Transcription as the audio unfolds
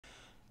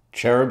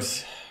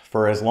Cherubs,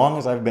 for as long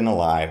as I've been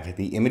alive,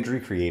 the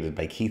imagery created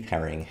by Keith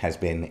Haring has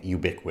been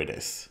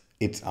ubiquitous.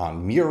 It's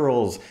on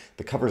murals,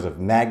 the covers of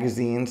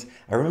magazines.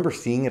 I remember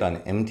seeing it on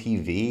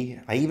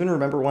MTV. I even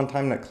remember one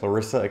time that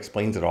Clarissa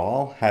Explains It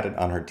All had it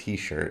on her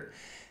t-shirt.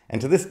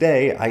 And to this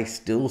day, I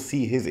still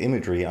see his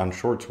imagery on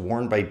shorts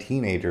worn by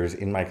teenagers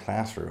in my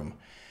classroom.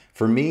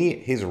 For me,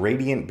 his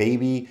radiant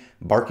baby,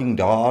 barking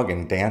dog,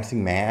 and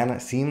dancing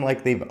man seem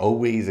like they've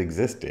always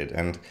existed,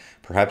 and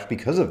perhaps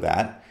because of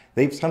that,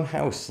 they've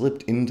somehow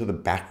slipped into the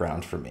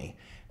background for me.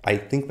 I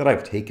think that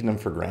I've taken them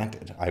for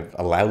granted. I've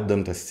allowed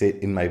them to sit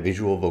in my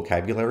visual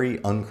vocabulary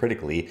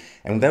uncritically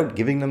and without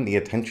giving them the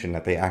attention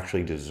that they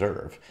actually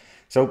deserve.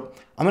 So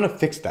I'm going to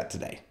fix that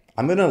today.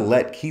 I'm going to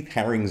let Keith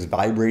Haring's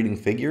vibrating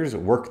figures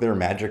work their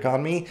magic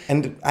on me,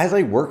 and as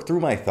I work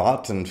through my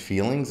thoughts and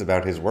feelings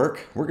about his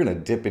work, we're going to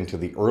dip into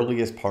the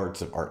earliest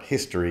parts of art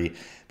history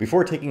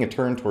before taking a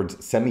turn towards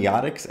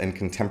semiotics and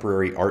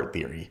contemporary art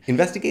theory.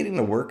 Investigating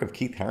the work of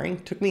Keith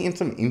Haring took me in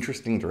some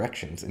interesting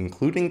directions,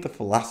 including the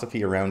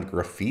philosophy around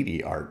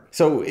graffiti art.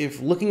 So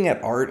if looking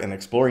at art and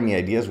exploring the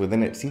ideas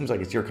within it seems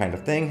like it's your kind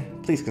of thing,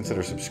 please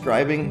consider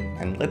subscribing,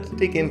 and let's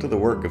dig into the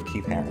work of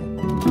Keith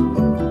Haring.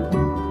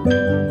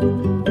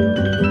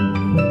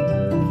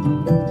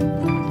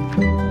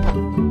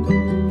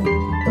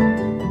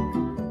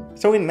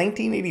 So in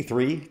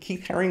 1983,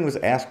 Keith Haring was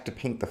asked to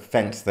paint the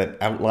fence that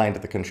outlined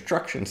the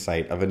construction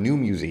site of a new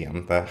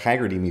museum, the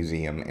Haggerty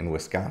Museum in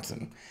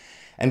Wisconsin.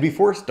 And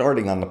before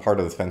starting on the part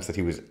of the fence that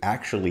he was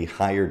actually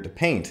hired to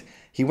paint,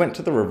 he went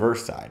to the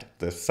reverse side,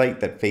 the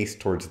site that faced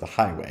towards the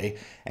highway,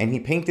 and he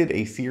painted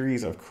a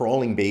series of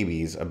crawling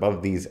babies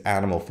above these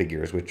animal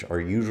figures, which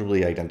are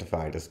usually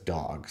identified as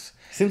dogs.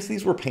 Since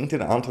these were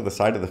painted onto the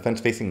side of the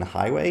fence facing the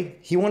highway,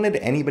 he wanted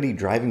anybody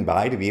driving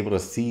by to be able to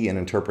see and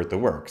interpret the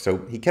work,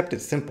 so he kept it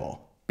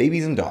simple: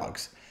 babies and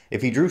dogs.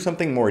 If he drew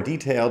something more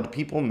detailed,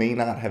 people may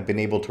not have been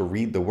able to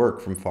read the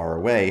work from far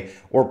away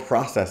or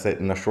process it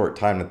in the short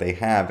time that they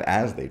have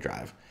as they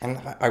drive. And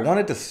I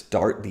wanted to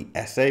start the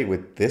essay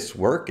with this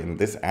work and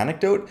this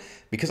anecdote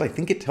because I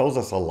think it tells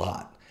us a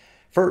lot.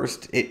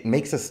 First, it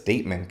makes a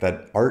statement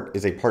that art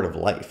is a part of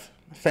life.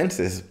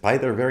 Fences, by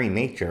their very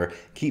nature,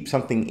 keep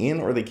something in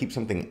or they keep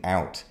something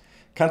out.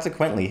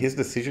 Consequently, his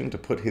decision to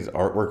put his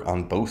artwork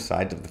on both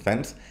sides of the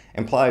fence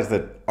implies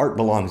that art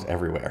belongs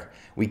everywhere.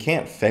 We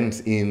can't fence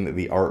in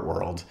the art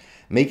world.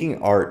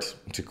 Making art,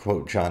 to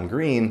quote John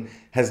Green,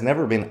 has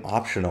never been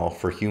optional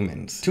for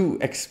humans. To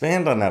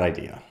expand on that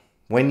idea,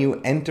 when you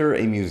enter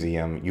a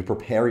museum, you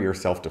prepare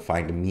yourself to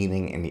find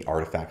meaning in the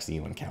artifacts that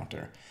you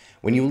encounter.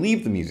 When you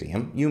leave the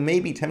museum, you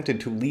may be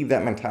tempted to leave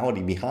that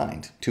mentality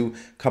behind, to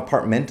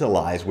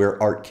compartmentalize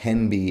where art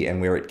can be and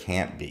where it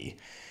can't be.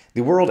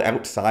 The world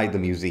outside the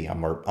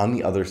museum, or on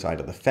the other side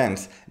of the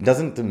fence,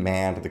 doesn't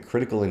demand the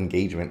critical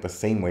engagement the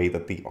same way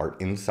that the art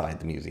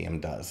inside the museum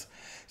does.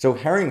 So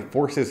Haring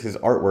forces his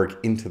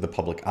artwork into the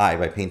public eye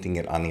by painting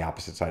it on the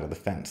opposite side of the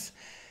fence.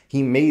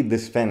 He made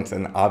this fence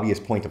an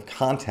obvious point of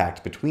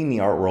contact between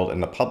the art world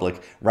and the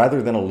public,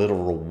 rather than a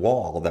literal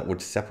wall that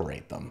would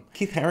separate them.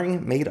 Keith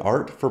Haring made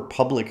art for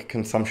public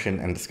consumption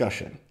and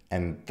discussion,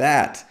 and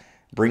that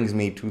brings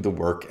me to the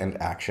work and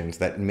actions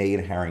that made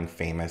Haring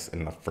famous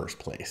in the first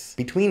place.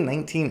 Between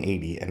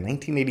 1980 and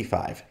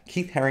 1985,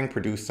 Keith Haring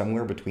produced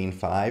somewhere between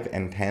 5,000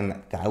 and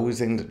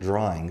 10,000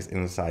 drawings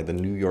inside the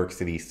New York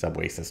City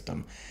subway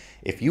system.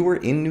 If you were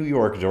in New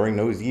York during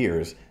those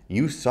years,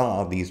 you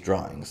saw these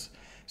drawings.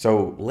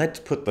 So let's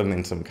put them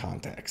in some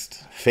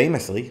context.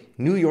 Famously,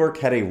 New York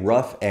had a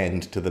rough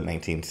end to the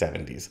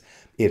 1970s.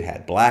 It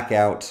had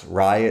blackouts,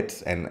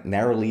 riots, and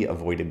narrowly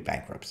avoided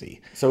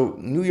bankruptcy. So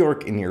New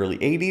York in the early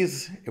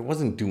 80s, it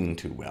wasn't doing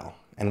too well.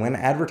 And when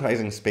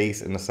advertising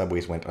space in the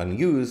subways went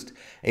unused,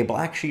 a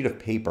black sheet of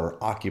paper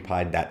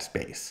occupied that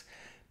space.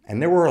 And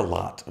there were a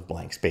lot of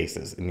blank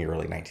spaces in the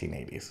early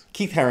 1980s.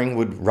 Keith Haring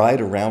would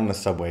ride around the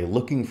subway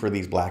looking for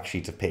these black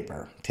sheets of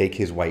paper, take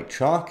his white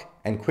chalk,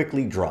 and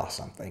quickly draw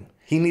something.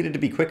 He needed to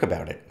be quick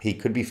about it. He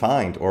could be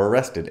fined or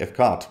arrested if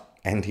caught,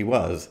 and he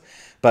was.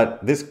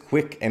 But this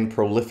quick and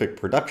prolific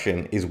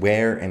production is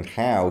where and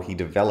how he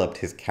developed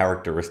his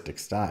characteristic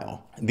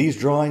style. These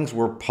drawings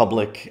were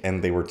public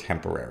and they were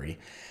temporary.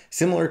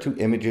 Similar to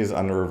images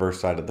on the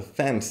reverse side of the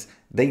fence,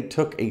 they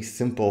took a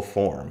simple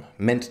form,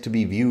 meant to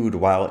be viewed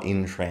while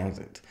in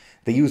transit.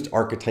 They used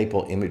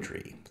archetypal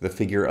imagery, the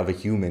figure of a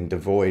human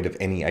devoid of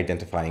any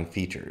identifying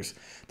features,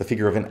 the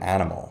figure of an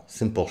animal,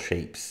 simple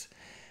shapes.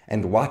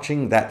 And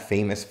watching that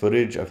famous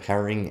footage of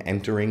Haring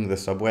entering the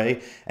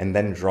subway and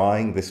then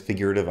drawing this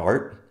figurative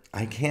art,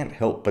 I can't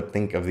help but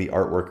think of the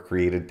artwork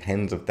created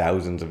tens of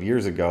thousands of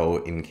years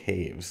ago in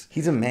caves.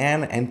 He's a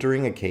man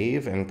entering a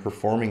cave and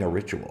performing a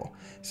ritual.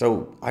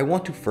 So I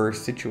want to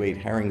first situate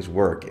Haring's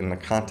work in the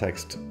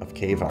context of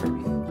cave art.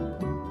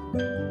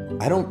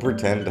 I don't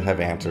pretend to have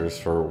answers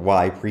for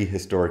why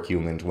prehistoric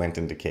humans went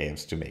into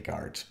caves to make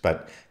art,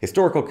 but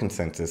historical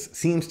consensus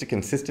seems to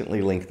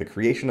consistently link the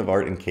creation of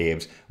art in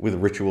caves with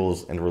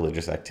rituals and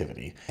religious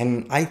activity.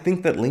 And I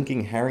think that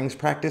linking Haring's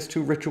practice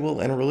to ritual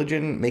and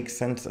religion makes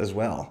sense as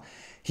well.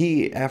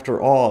 He,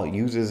 after all,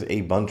 uses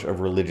a bunch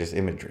of religious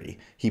imagery.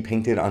 He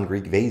painted on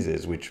Greek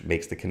vases, which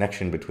makes the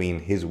connection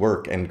between his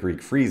work and Greek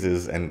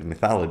friezes and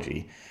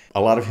mythology. A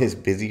lot of his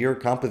busier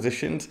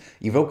compositions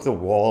evoke the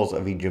walls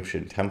of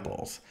Egyptian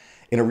temples.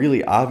 In a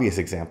really obvious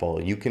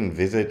example, you can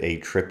visit a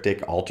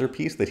triptych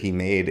altarpiece that he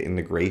made in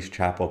the Grace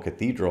Chapel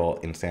Cathedral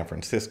in San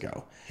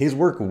Francisco. His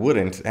work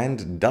wouldn't,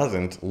 and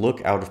doesn't,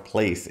 look out of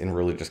place in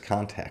religious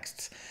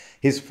contexts.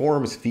 His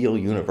forms feel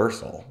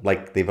universal,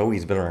 like they've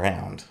always been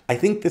around. I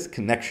think this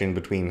connection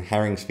between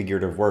Haring's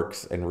figurative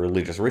works and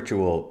religious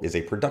ritual is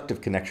a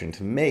productive connection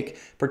to make,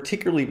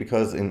 particularly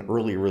because in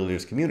early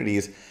religious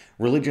communities,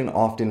 religion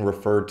often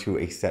referred to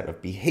a set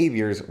of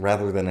behaviors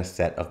rather than a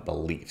set of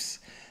beliefs.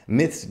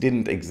 Myths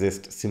didn't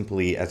exist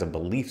simply as a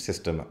belief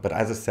system, but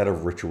as a set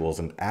of rituals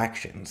and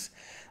actions.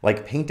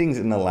 Like paintings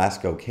in the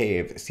Lascaux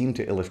cave seem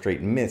to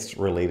illustrate myths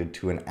related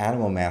to an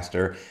animal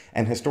master,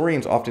 and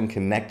historians often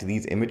connect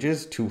these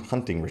images to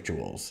hunting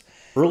rituals.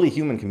 Early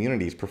human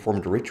communities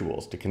performed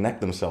rituals to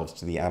connect themselves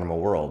to the animal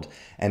world,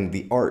 and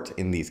the art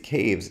in these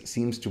caves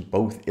seems to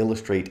both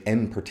illustrate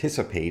and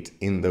participate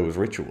in those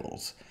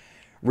rituals.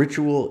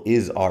 Ritual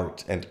is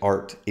art, and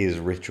art is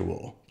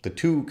ritual. The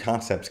two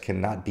concepts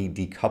cannot be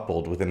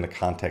decoupled within the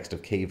context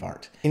of cave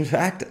art. In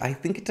fact, I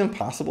think it's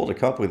impossible to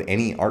come up with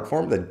any art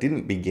form that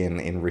didn't begin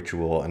in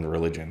ritual and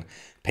religion.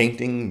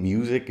 Painting,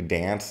 music,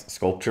 dance,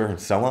 sculpture, and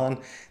so on,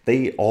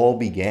 they all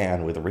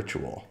began with a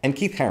ritual. And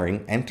Keith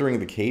Haring, entering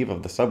the cave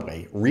of the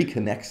subway,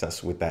 reconnects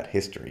us with that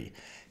history.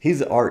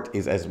 His art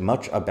is as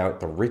much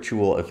about the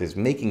ritual of his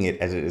making it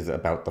as it is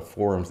about the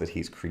forms that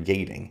he's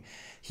creating.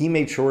 He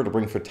made sure to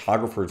bring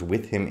photographers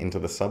with him into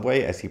the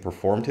subway as he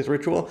performed his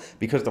ritual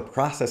because the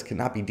process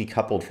cannot be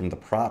decoupled from the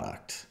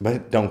product.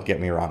 But don't get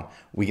me wrong,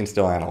 we can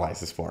still analyze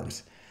his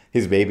forms.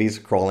 His babies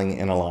crawling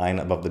in a line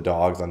above the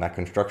dogs on that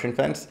construction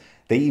fence,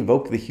 they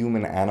evoke the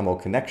human-animal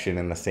connection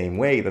in the same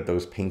way that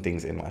those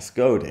paintings in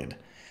Lascaux did.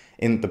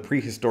 In the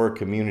prehistoric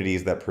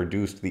communities that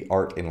produced the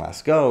art in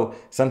Lascaux,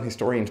 some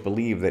historians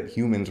believe that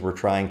humans were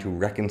trying to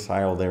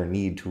reconcile their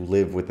need to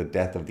live with the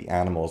death of the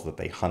animals that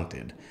they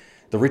hunted.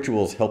 The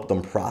rituals helped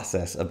them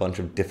process a bunch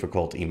of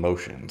difficult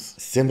emotions.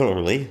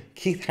 Similarly,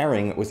 Keith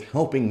Haring was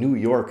helping New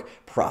York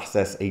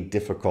process a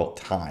difficult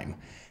time.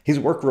 His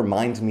work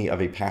reminds me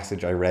of a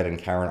passage I read in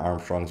Karen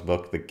Armstrong's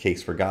book, The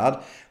Case for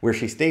God, where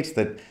she states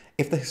that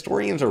if the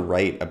historians are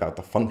right about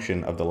the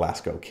function of the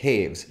Lascaux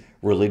caves,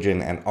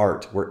 religion and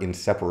art were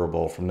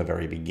inseparable from the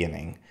very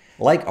beginning.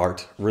 Like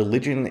art,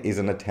 religion is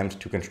an attempt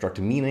to construct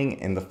meaning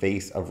in the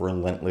face of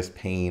relentless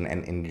pain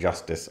and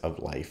injustice of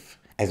life.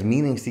 As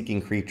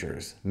meaning-seeking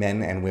creatures,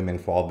 men and women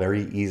fall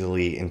very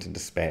easily into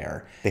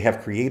despair. They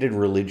have created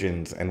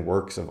religions and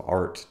works of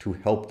art to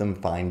help them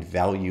find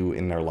value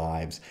in their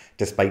lives,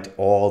 despite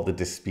all the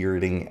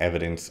dispiriting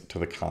evidence to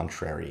the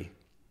contrary.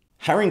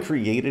 Haring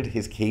created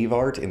his cave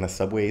art in the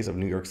subways of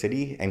New York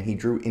City, and he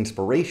drew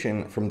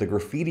inspiration from the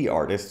graffiti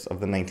artists of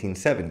the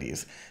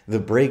 1970s, the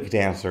break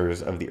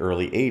dancers of the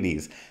early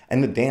 80s,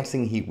 and the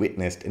dancing he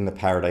witnessed in the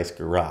Paradise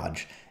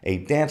Garage, a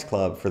dance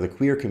club for the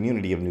queer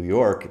community of New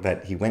York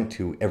that he went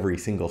to every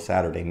single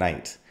Saturday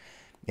night.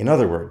 In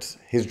other words,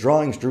 his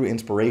drawings drew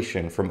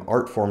inspiration from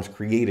art forms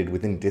created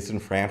within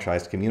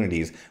disenfranchised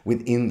communities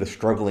within the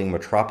struggling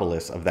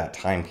metropolis of that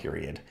time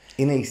period.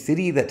 In a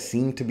city that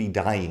seemed to be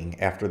dying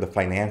after the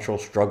financial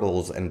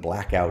struggles and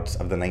blackouts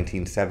of the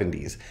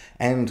 1970s,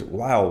 and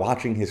while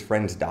watching his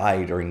friends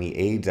die during the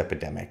AIDS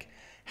epidemic,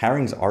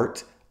 Haring's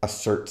art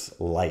asserts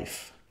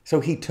life. So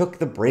he took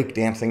the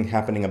breakdancing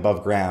happening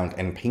above ground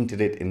and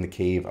painted it in the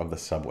cave of the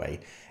subway,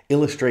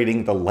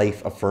 illustrating the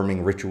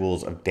life-affirming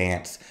rituals of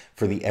dance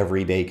for the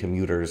everyday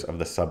commuters of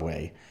the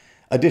subway.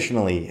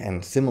 Additionally,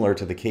 and similar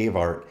to the cave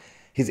art,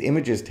 his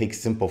images take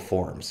simple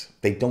forms.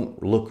 They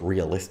don't look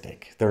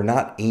realistic. They're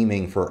not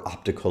aiming for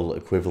optical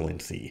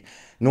equivalency,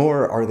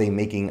 nor are they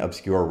making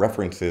obscure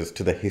references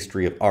to the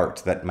history of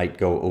art that might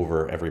go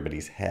over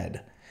everybody's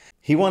head.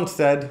 He once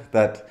said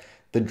that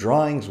the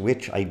drawings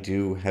which I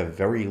do have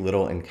very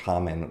little in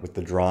common with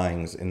the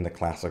drawings in the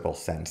classical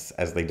sense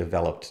as they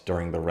developed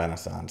during the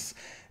Renaissance,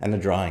 and the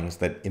drawings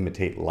that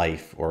imitate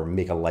life or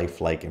make a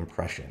lifelike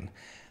impression.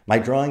 My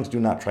drawings do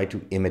not try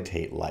to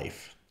imitate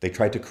life. They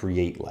try to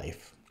create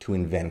life, to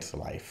invent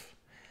life.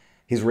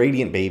 His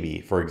radiant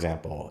baby, for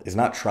example, is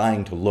not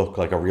trying to look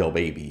like a real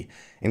baby.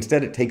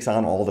 Instead, it takes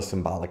on all the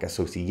symbolic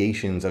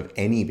associations of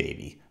any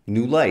baby: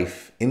 new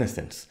life,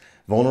 innocence,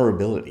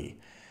 vulnerability.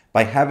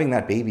 By having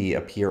that baby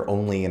appear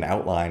only in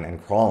outline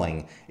and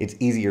crawling, it's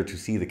easier to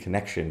see the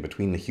connection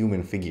between the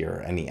human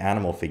figure and the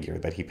animal figure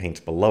that he paints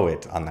below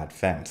it on that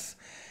fence.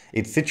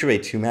 It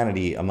situates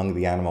humanity among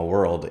the animal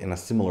world in a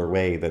similar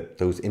way that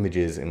those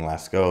images in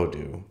Lascaux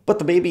do. But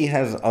the baby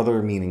has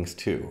other meanings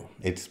too.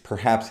 It's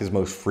perhaps his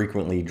most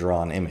frequently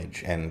drawn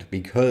image, and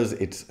because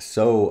it's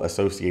so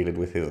associated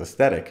with his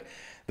aesthetic,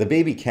 the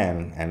baby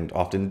can, and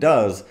often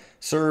does,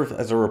 serve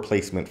as a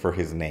replacement for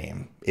his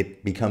name.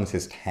 It becomes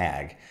his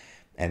tag.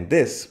 And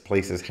this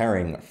places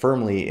Haring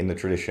firmly in the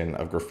tradition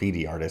of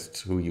graffiti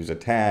artists who use a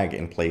tag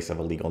in place of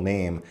a legal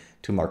name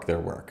to mark their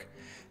work.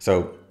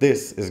 So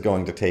this is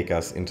going to take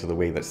us into the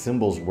way that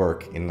symbols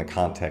work in the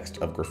context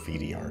of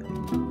graffiti art.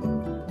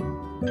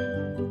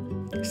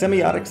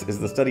 Semiotics is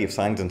the study of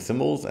signs and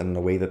symbols and the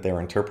way that they're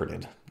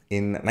interpreted.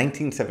 In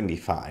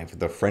 1975,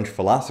 the French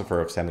philosopher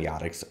of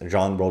semiotics,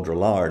 Jean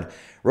Baudrillard,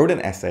 wrote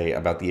an essay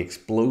about the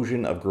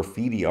explosion of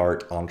graffiti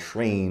art on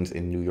trains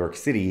in New York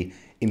City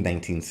in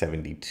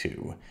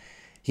 1972.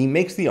 He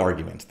makes the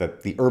argument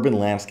that the urban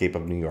landscape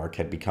of New York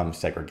had become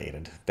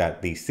segregated,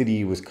 that the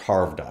city was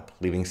carved up,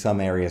 leaving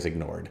some areas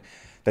ignored,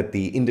 that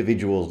the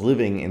individuals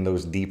living in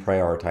those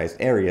deprioritized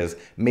areas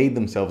made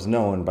themselves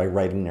known by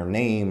writing their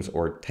names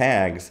or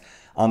tags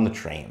on the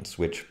trains,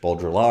 which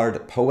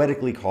Baudrillard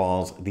poetically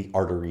calls the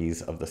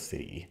arteries of the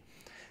city.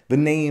 The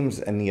names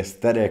and the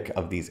aesthetic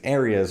of these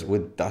areas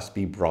would thus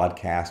be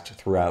broadcast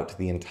throughout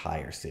the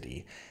entire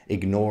city,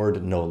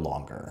 ignored no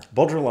longer.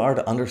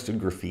 Baudrillard understood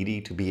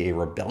graffiti to be a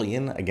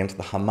rebellion against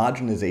the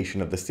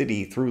homogenization of the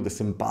city through the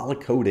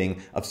symbolic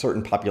coding of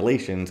certain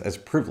populations as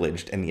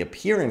privileged and the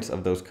appearance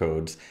of those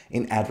codes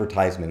in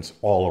advertisements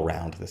all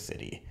around the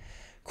city.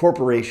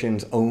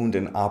 Corporations owned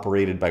and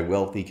operated by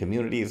wealthy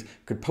communities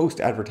could post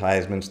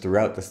advertisements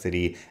throughout the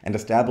city and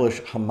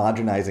establish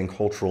homogenizing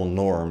cultural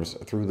norms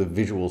through the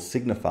visual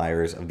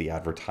signifiers of the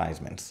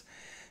advertisements.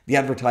 The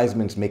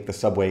advertisements make the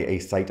subway a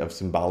site of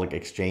symbolic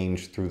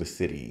exchange through the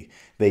city.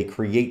 They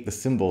create the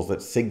symbols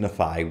that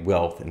signify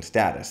wealth and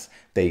status.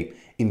 They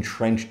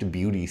entrenched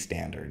beauty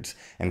standards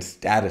and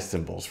status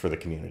symbols for the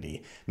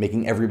community,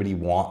 making everybody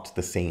want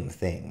the same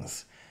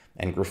things.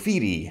 And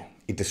graffiti,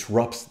 it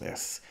disrupts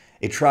this.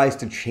 It tries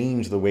to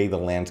change the way the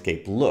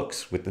landscape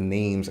looks with the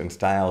names and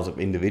styles of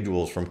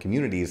individuals from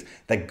communities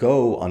that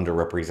go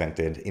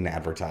underrepresented in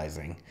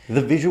advertising. The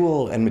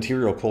visual and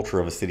material culture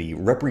of a city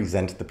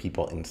represents the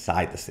people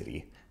inside the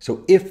city.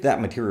 So if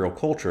that material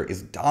culture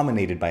is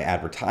dominated by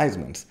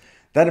advertisements,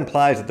 that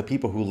implies that the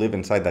people who live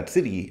inside that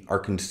city are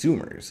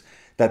consumers,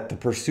 that the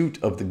pursuit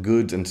of the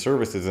goods and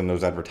services in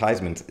those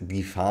advertisements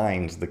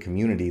defines the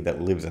community that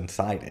lives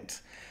inside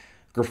it.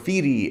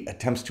 Graffiti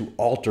attempts to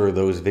alter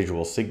those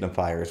visual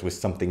signifiers with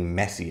something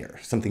messier,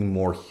 something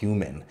more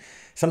human,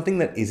 something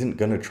that isn't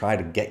going to try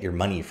to get your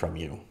money from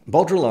you.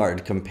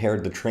 Baudrillard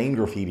compared the train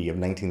graffiti of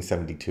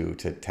 1972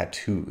 to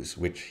tattoos,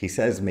 which he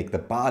says make the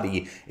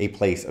body a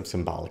place of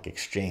symbolic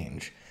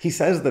exchange. He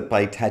says that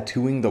by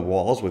tattooing the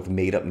walls with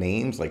made-up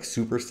names like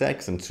Super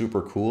Sex and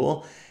Super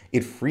Cool,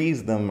 it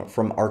frees them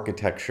from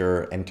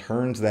architecture and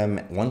turns them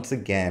once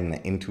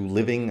again into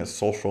living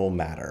social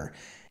matter,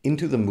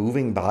 into the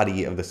moving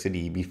body of the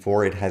city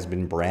before it has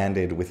been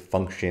branded with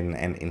function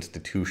and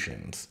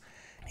institutions.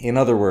 In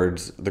other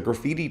words, the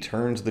graffiti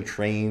turns the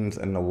trains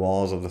and the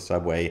walls of the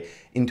subway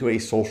into a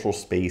social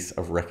space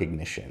of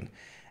recognition,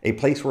 a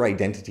place where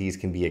identities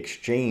can be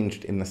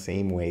exchanged in the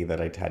same way that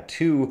a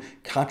tattoo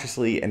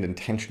consciously and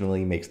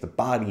intentionally makes the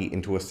body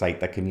into a site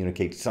that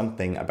communicates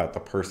something about the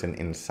person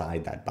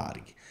inside that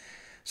body.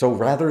 So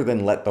rather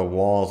than let the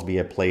walls be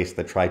a place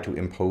that try to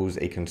impose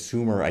a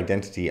consumer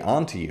identity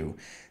onto you,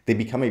 they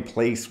become a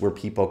place where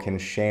people can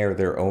share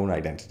their own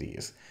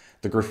identities.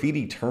 The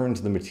graffiti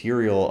turns the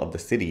material of the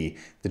city,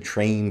 the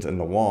trains and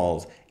the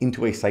walls,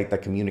 into a site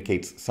that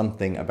communicates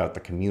something about the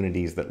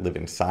communities that live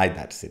inside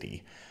that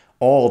city.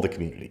 All the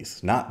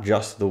communities, not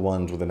just the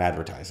ones with an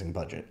advertising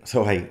budget.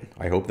 So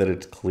I hope that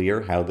it's clear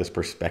how this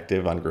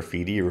perspective on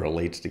graffiti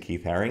relates to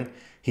Keith Haring.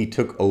 He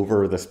took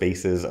over the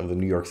spaces of the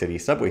New York City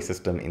subway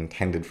system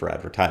intended for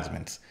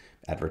advertisements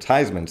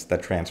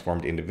that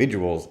transformed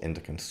individuals into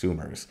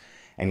consumers.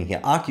 And he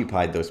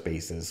occupied those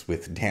spaces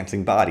with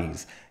dancing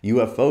bodies,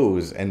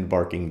 UFOs, and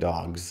barking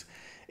dogs.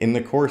 In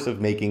the course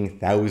of making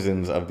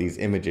thousands of these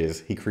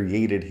images, he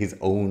created his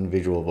own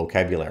visual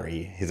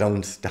vocabulary, his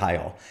own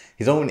style,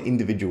 his own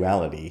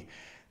individuality.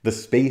 The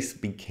space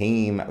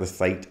became the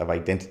site of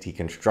identity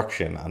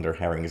construction under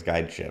Haring's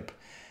guideship.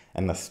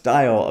 And the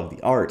style of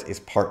the art is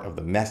part of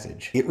the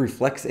message. It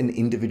reflects an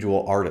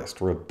individual artist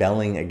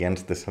rebelling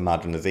against this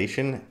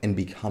homogenization and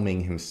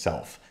becoming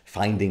himself,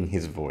 finding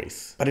his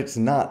voice. But it's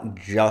not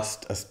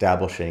just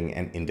establishing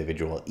an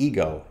individual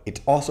ego,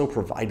 it's also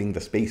providing the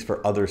space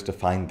for others to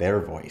find their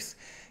voice.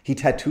 He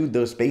tattooed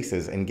those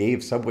spaces and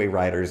gave subway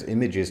riders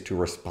images to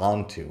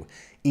respond to,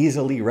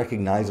 easily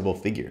recognizable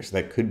figures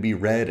that could be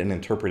read and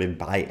interpreted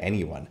by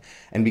anyone.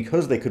 And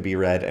because they could be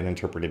read and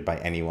interpreted by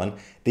anyone,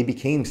 they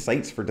became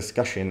sites for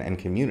discussion and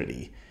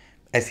community.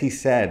 As he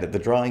said, the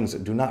drawings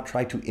do not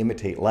try to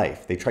imitate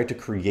life, they try to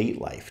create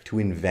life, to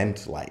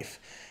invent life.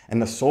 And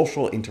the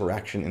social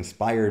interaction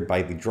inspired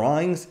by the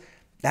drawings,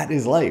 that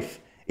is life.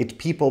 It's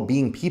people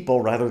being people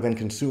rather than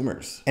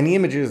consumers. And the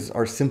images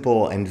are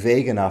simple and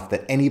vague enough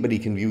that anybody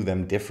can view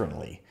them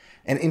differently.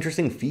 An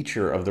interesting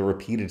feature of the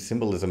repeated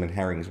symbolism in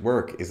Haring's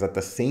work is that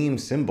the same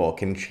symbol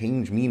can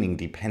change meaning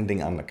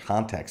depending on the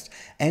context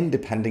and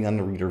depending on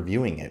the reader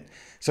viewing it.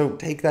 So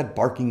take that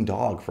barking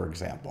dog, for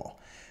example.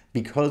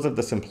 Because of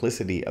the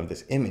simplicity of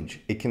this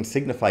image, it can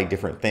signify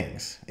different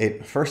things.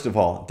 It, first of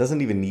all,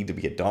 doesn't even need to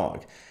be a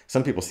dog.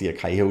 Some people see a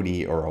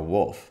coyote or a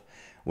wolf.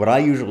 What I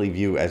usually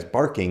view as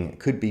barking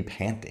could be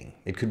panting.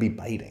 It could be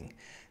biting.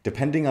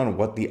 Depending on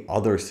what the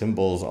other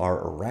symbols are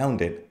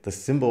around it, the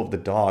symbol of the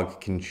dog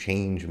can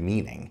change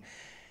meaning.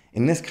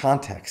 In this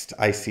context,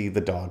 I see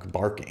the dog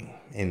barking.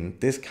 In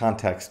this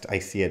context, I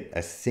see it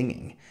as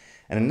singing.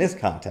 And in this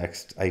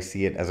context, I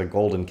see it as a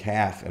golden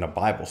calf in a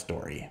Bible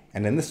story.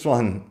 And in this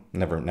one,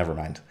 never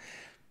mind.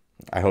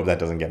 I hope that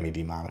doesn't get me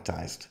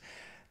demonetized.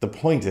 The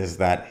point is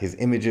that his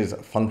images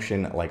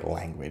function like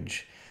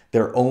language.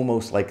 They're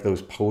almost like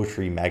those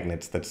poetry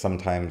magnets that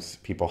sometimes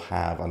people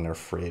have on their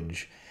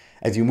fridge.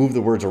 As you move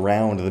the words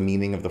around, the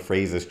meaning of the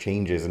phrases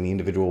changes and the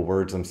individual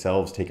words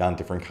themselves take on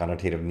different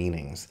connotative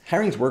meanings.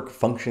 Haring's work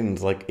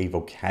functions like a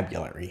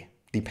vocabulary.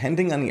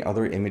 Depending on the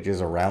other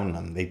images around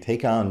them, they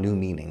take on new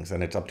meanings,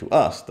 and it's up to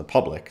us, the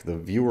public, the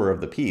viewer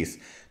of the piece,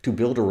 to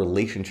build a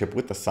relationship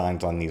with the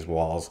signs on these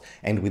walls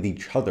and with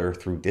each other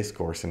through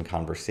discourse and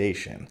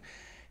conversation.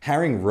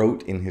 Haring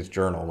wrote in his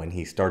journal when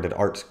he started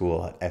art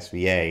school at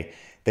SVA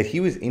that he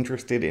was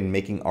interested in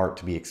making art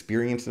to be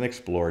experienced and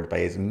explored by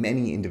as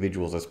many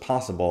individuals as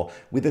possible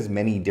with as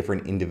many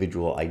different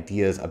individual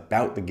ideas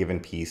about the given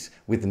piece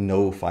with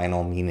no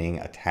final meaning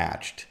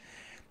attached.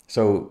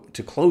 So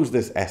to close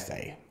this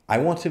essay, I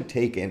want to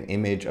take an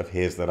image of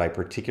his that I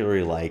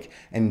particularly like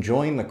and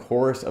join the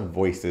chorus of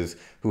voices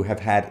who have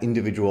had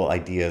individual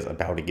ideas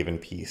about a given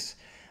piece.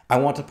 I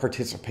want to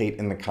participate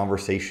in the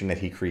conversation that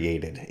he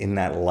created, in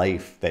that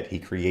life that he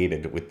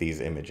created with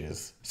these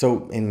images.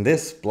 So in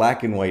this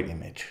black and white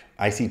image,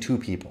 I see two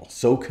people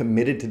so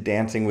committed to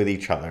dancing with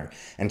each other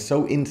and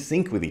so in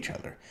sync with each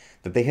other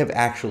that they have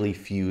actually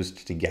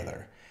fused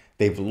together.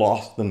 They've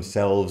lost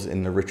themselves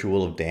in the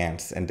ritual of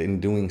dance and in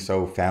doing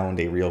so found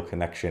a real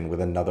connection with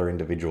another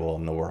individual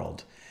in the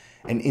world.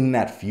 And in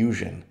that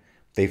fusion,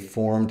 they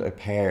formed a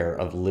pair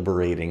of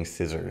liberating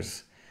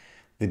scissors.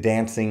 The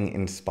dancing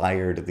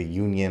inspired the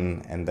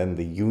union, and then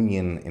the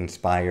union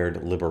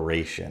inspired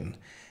liberation.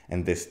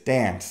 And this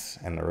dance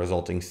and the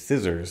resulting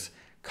scissors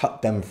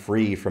cut them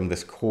free from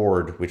this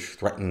cord which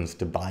threatens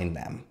to bind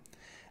them.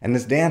 And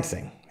this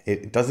dancing,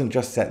 it doesn't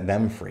just set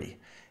them free,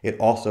 it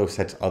also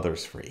sets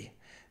others free.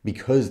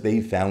 Because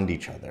they found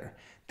each other,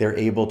 they're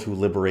able to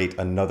liberate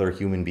another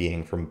human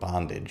being from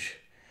bondage.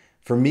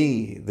 For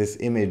me, this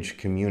image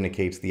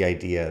communicates the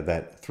idea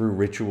that through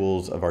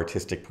rituals of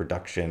artistic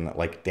production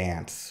like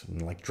dance,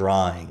 like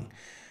drawing,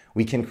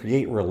 we can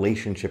create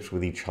relationships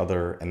with each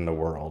other and the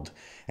world,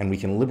 and we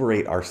can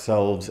liberate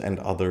ourselves and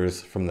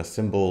others from the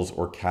symbols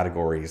or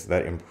categories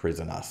that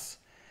imprison us.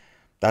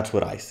 That's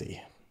what I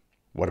see.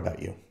 What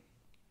about you?